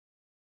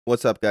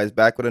What's up, guys?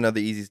 Back with another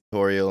easy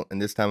tutorial, and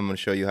this time I'm going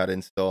to show you how to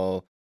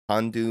install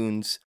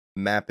Hondunes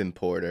Map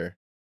Importer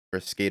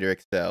for Skater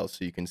XL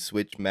so you can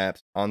switch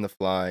maps on the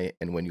fly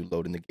and when you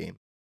load in the game.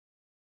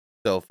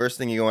 So first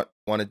thing you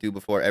want to do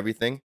before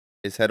everything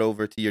is head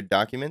over to your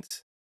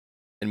documents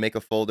and make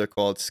a folder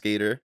called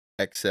Skater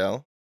XL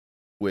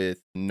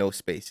with no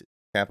spaces,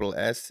 capital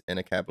S and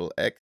a capital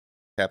X,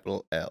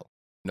 capital L,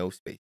 no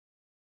space.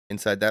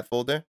 Inside that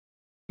folder,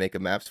 make a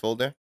maps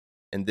folder,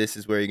 and this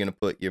is where you're going to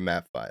put your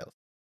map files.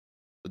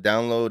 So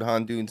download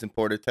Hondunes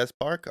Importer Test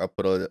Park. I'll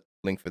put a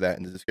link for that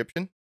in the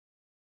description.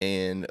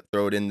 And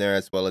throw it in there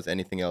as well as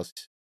anything else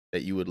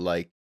that you would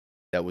like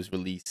that was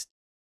released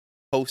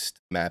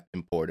post Map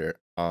Importer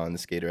on the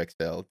Skater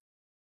XL.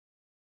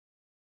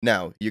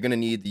 Now, you're going to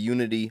need the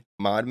Unity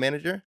Mod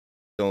Manager.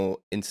 So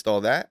install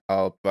that.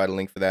 I'll provide a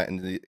link for that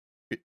in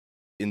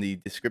the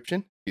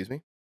description. Excuse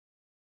me.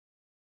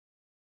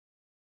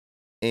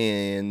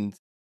 And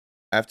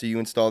after you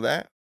install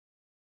that,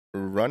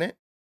 run it.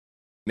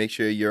 Make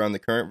sure you're on the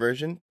current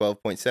version,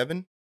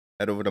 12.7.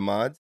 Head over to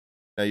mods.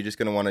 Now you're just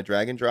going to want to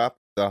drag and drop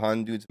the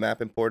Hondunes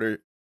Map Importer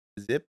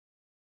zip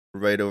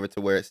right over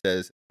to where it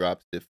says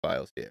drop zip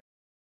files here.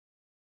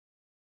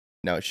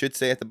 Now it should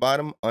say at the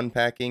bottom,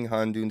 unpacking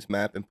Hondunes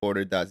Map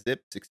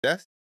Importer.zip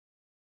success.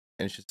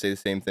 And it should say the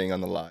same thing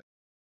on the log.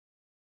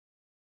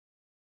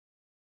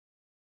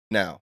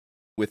 Now,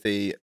 with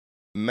a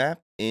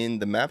map in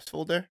the maps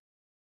folder,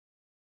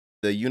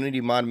 the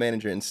Unity Mod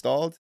Manager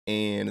installed,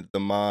 and the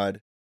mod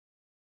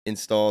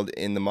installed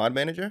in the Mod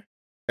Manager,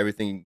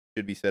 everything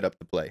should be set up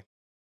to play.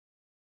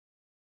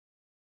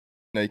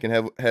 Now you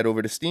can head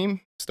over to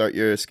Steam, start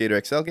your Skater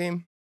XL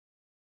game.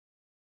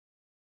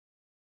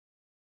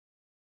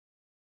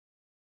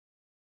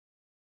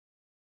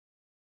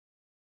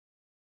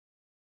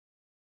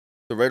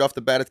 So right off the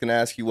bat, it's going to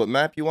ask you what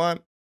map you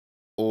want,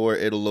 or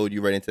it'll load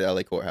you right into the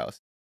LA Courthouse.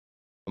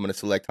 I'm going to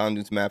select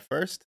Hondunes map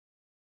first.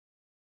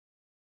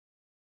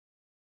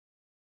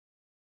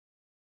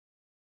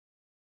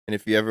 And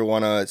if you ever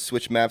want to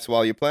switch maps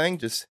while you're playing,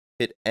 just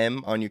hit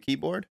M on your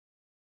keyboard,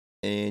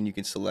 and you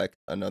can select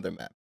another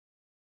map.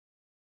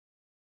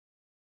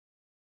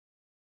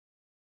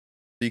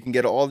 So you can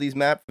get all these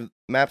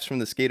maps from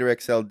the Skater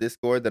XL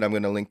Discord that I'm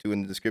going to link to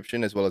in the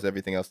description, as well as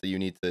everything else that you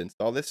need to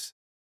install this.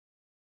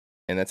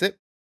 And that's it.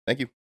 Thank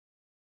you.